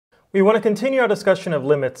We want to continue our discussion of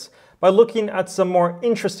limits by looking at some more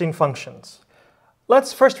interesting functions.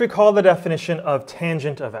 Let's first recall the definition of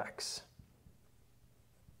tangent of x.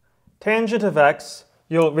 Tangent of x,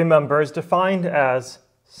 you'll remember, is defined as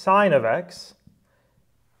sine of x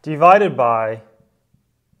divided by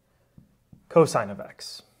cosine of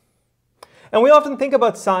x. And we often think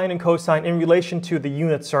about sine and cosine in relation to the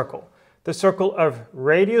unit circle, the circle of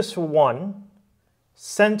radius 1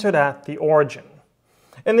 centered at the origin.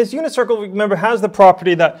 And this unit circle, remember, has the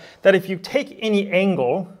property that if you take any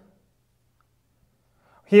angle,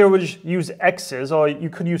 here we'll just use x's, or you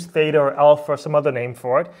could use theta or alpha or some other name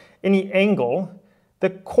for it, any angle, the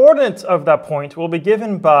coordinates of that point will be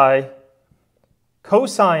given by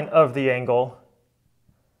cosine of the angle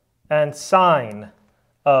and sine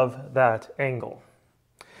of that angle.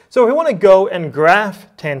 So if we want to go and graph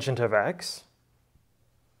tangent of x,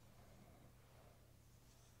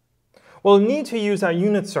 we'll need to use our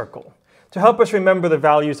unit circle to help us remember the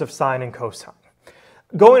values of sine and cosine.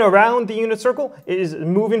 Going around the unit circle is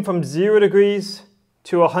moving from 0 degrees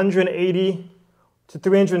to 180 to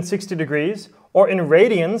 360 degrees, or in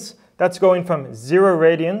radians, that's going from 0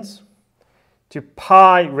 radians to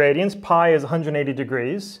pi radians. Pi is 180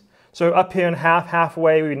 degrees. So up here in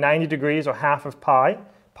halfway, would be 90 degrees, or half of pi,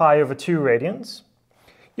 pi over 2 radians.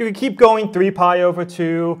 You could keep going 3 pi over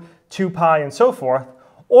 2, 2 pi, and so forth.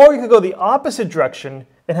 Or you could go the opposite direction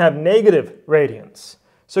and have negative radians.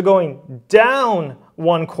 So going down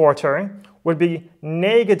 1/4 would be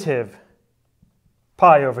negative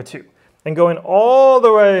pi over 2. And going all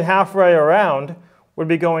the way halfway around would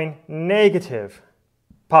be going negative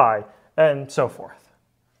pi, and so forth.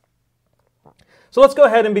 So let's go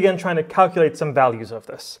ahead and begin trying to calculate some values of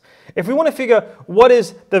this. If we want to figure what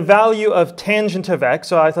is the value of tangent of x,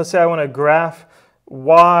 so let's say I want to graph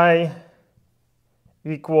y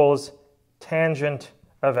equals tangent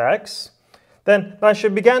of x, then I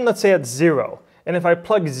should begin, let's say, at 0. And if I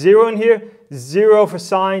plug 0 in here, 0 for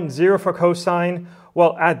sine, 0 for cosine,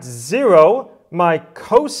 well, at 0, my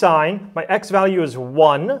cosine, my x value is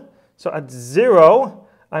 1. So at 0,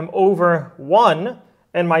 I'm over 1,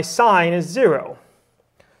 and my sine is 0.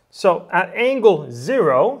 So at angle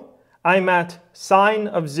 0, I'm at sine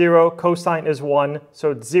of 0, cosine is 1,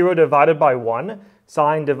 so it's 0 divided by 1,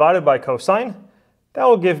 sine divided by cosine. That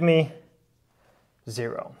will give me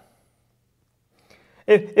 0.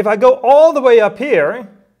 If I go all the way up here,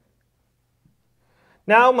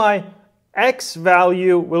 now my x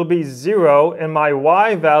value will be 0 and my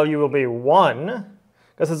y value will be 1.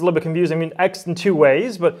 Because it's a little bit confusing. I mean x in two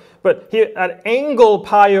ways, but here at angle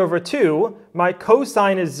pi over 2, my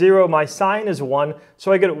cosine is 0, my sine is 1,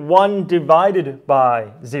 so I get 1 divided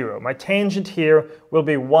by 0. My tangent here will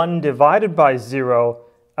be 1 divided by 0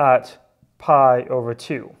 at pi over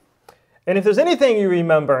 2. And if there's anything you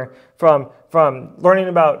remember from learning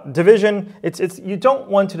about division, it's you don't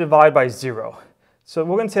want to divide by 0. So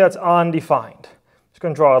we're going to say that's undefined. Just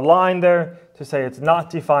going to draw a line there to say it's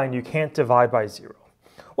not defined. You can't divide by 0.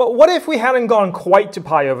 Well, what if we hadn't gone quite to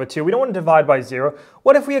pi over 2? We don't want to divide by 0.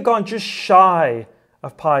 What if we had gone just shy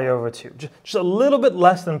of pi over 2? Just a little bit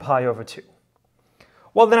less than pi over 2.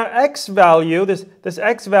 Well, then our x value, this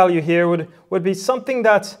x value here would be something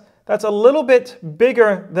that's a little bit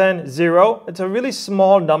bigger than 0. It's a really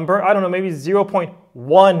small number. I don't know, maybe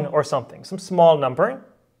 0.1 or something, some small number.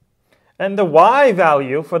 And the y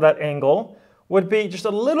value for that angle would be just a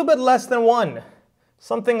little bit less than 1.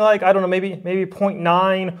 Something like, I don't know, maybe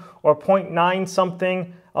 0.9 or 0.9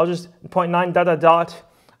 something. I'll just 0.9 dot dot dot,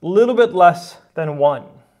 a little bit less than 1.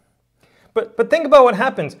 But think about what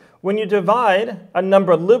happens when you divide a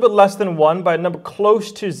number a little bit less than 1 by a number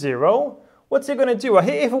close to 0. What's it going to do?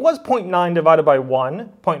 Hey, if it was 0.9 divided by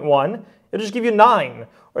 0.1, it'll just give you 9.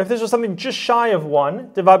 Or if this was something just shy of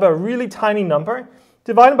 1, divided by a really tiny number,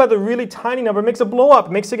 divided by the really tiny number makes it blow up,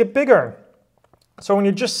 makes it get bigger. So when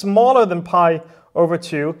you're just smaller than pi over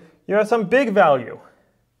 2, you're at some big value.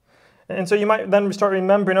 And so you might then start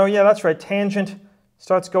remembering, oh yeah, that's right, tangent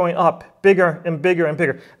starts going up, bigger and bigger and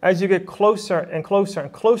bigger. As you get closer and closer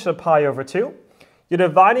and closer to pi over 2, you're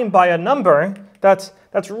dividing by a number that's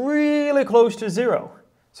really close to 0.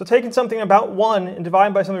 So taking something about 1 and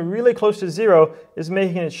dividing by something really close to 0 is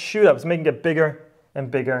making it shoot up. It's making it bigger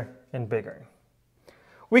and bigger and bigger.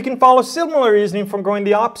 We can follow similar reasoning from going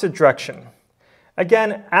the opposite direction.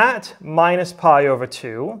 Again, at minus pi over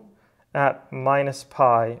 2,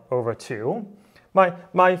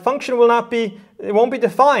 my function will not be, it won't be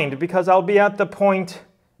defined because I'll be at the point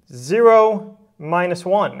 0, minus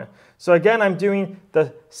 1. So again, I'm doing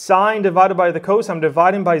the sine divided by the cosine. I'm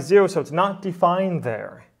dividing by 0, so it's not defined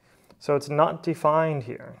there. So it's not defined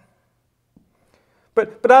here.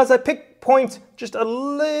 But as I pick points just a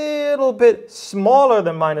little bit smaller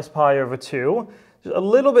than minus pi over 2, just a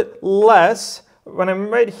little bit less, when I'm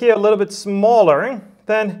right here a little bit smaller,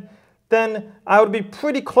 then I would be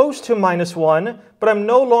pretty close to minus 1, but I'm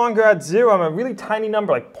no longer at 0. I'm a really tiny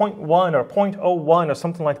number, like 0.1 or 0.01 or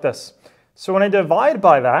something like this. So when I divide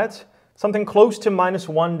by that, something close to minus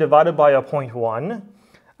 1 divided by a 0.1,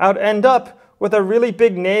 I would end up with a really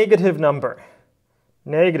big negative number.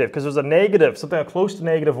 Negative, because there's a negative, something close to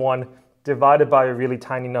negative 1 divided by a really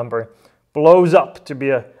tiny number blows up to be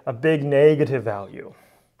a big negative value.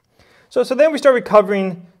 So then we start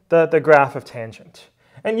recovering the graph of tangent.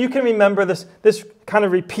 And you can remember this kind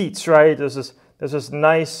of repeats, right? There's this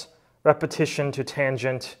nice repetition to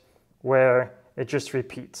tangent where it just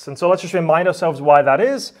repeats. And so let's just remind ourselves why that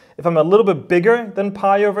is. If I'm a little bit bigger than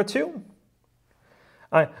pi over 2,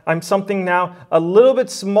 I'm something now a little bit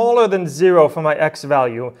smaller than 0 for my x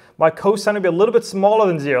value. My cosine would be a little bit smaller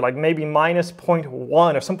than 0, like maybe minus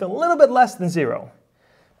 0.1 or something a little bit less than 0.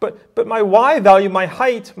 But my y value, my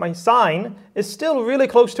height, my sine, is still really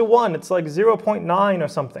close to 1. It's like 0.9 or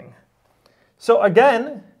something. So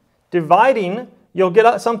again, dividing, you'll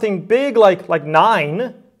get something big like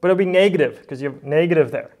 9, but it'll be negative because you have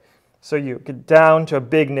negative there. So you get down to a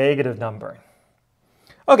big negative number.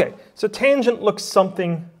 Okay, so tangent looks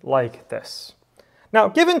something like this. Now,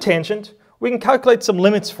 given tangent, we can calculate some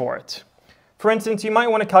limits for it. For instance, you might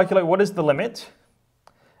want to calculate what is the limit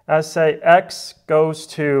as, say, x goes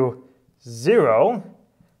to 0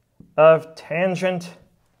 of tangent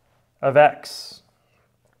of x.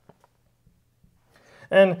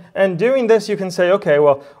 And doing this, you can say, okay,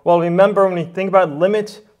 well, remember when we think about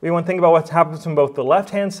limit, we want to think about what happens from both the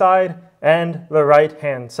left-hand side and the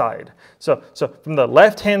right-hand side. So from the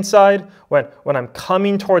left-hand side, when I'm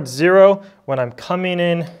coming towards 0, when I'm coming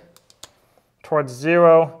in towards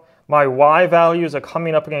 0, my y values are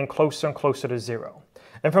coming up again closer and closer to 0.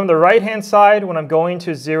 And from the right-hand side, when I'm going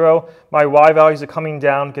to 0, my y values are coming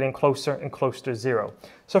down, getting closer and closer to 0.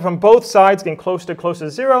 So from both sides, getting closer and closer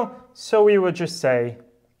to 0, so we would just say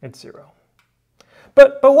it's 0.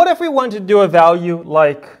 But what if we wanted to do a value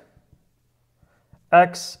like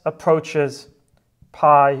x approaches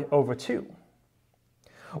pi over 2?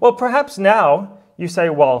 Well, perhaps now you say,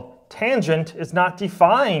 well, tangent is not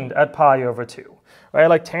defined at pi over 2, right?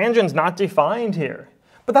 Like tangent's not defined here.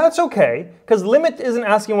 But that's okay, because limit isn't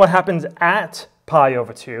asking what happens at pi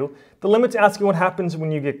over 2. The limit's asking what happens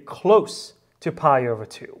when you get close to pi over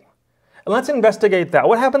 2. And let's investigate that.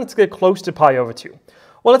 What happens to get close to pi over 2?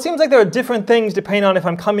 Well, it seems like there are different things depending on if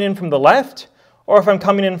I'm coming in from the left or if I'm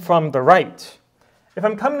coming in from the right. If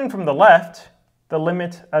I'm coming in from the left, the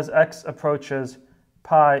limit as x approaches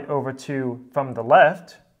pi over 2 from the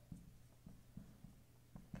left,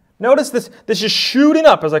 notice this is shooting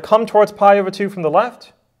up as I come towards pi over 2 from the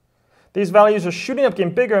left. These values are shooting up,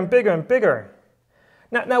 getting bigger and bigger and bigger.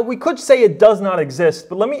 Now we could say it does not exist,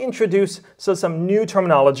 but let me introduce some new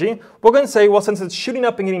terminology. We're going to say, well, since it's shooting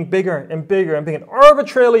up and getting bigger and bigger and being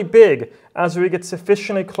arbitrarily big as we get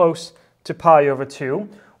sufficiently close to pi over 2,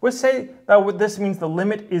 we'll say that this means the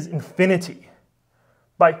limit is infinity.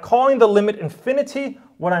 By calling the limit infinity,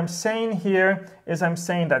 what I'm saying here is I'm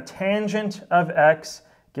saying that tangent of x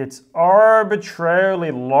gets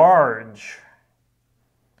arbitrarily large.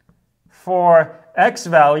 For x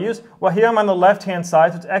values, well, here I'm on the left-hand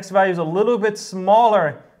side, so its x value is a little bit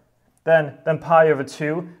smaller than pi over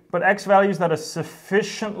 2, but x values that are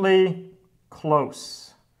sufficiently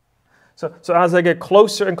close. So as I get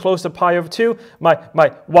closer and closer to pi over 2, my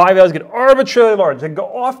y values get arbitrarily large. They go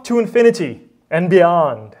off to infinity and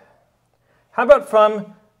beyond. How about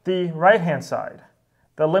from the right-hand side?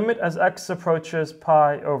 The limit as x approaches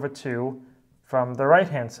pi over 2 from the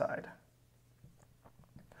right-hand side.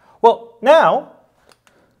 Well, now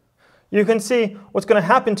you can see what's going to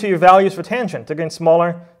happen to your values for tangent. They're getting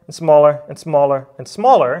smaller and smaller and smaller and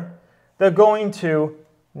smaller. They're going to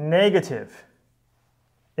negative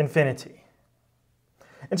infinity.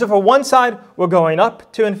 And so for one side, we're going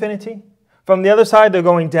up to infinity. From the other side, they're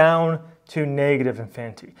going down to negative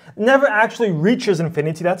infinity. It never actually reaches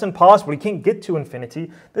infinity. That's impossible. You can't get to infinity.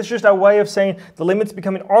 This is just a way of saying the limit's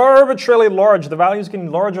becoming arbitrarily large. The value's getting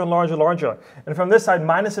larger and larger and larger. And from this side,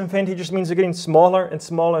 minus infinity just means they're getting smaller and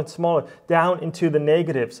smaller and smaller down into the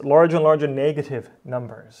negatives, larger and larger negative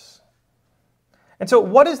numbers. And so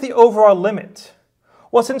what is the overall limit?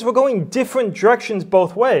 Well, since we're going different directions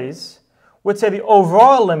both ways, we'd say the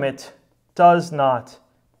overall limit does not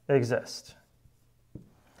exist.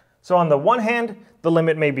 So on the one hand, the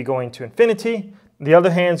limit may be going to infinity. The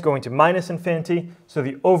other hand is going to minus infinity. So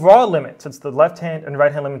the overall limit, since the left hand and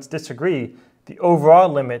right hand limits disagree, the overall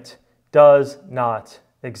limit does not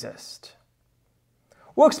exist.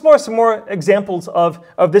 We'll explore some more examples of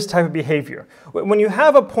this type of behavior. When you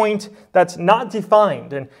have a point that's not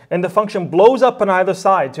defined and the function blows up on either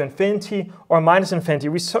side to infinity or minus infinity,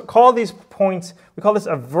 we call these points, we call this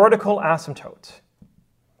a vertical asymptote.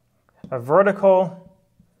 A vertical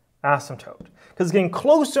asymptote. Because it's getting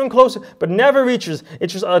closer and closer, but never reaches.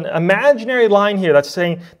 It's just an imaginary line here that's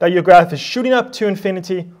saying that your graph is shooting up to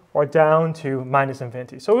infinity or down to minus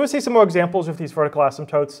infinity. So we'll see some more examples with these vertical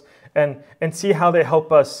asymptotes and see how they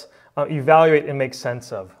help us evaluate and make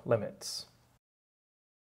sense of limits.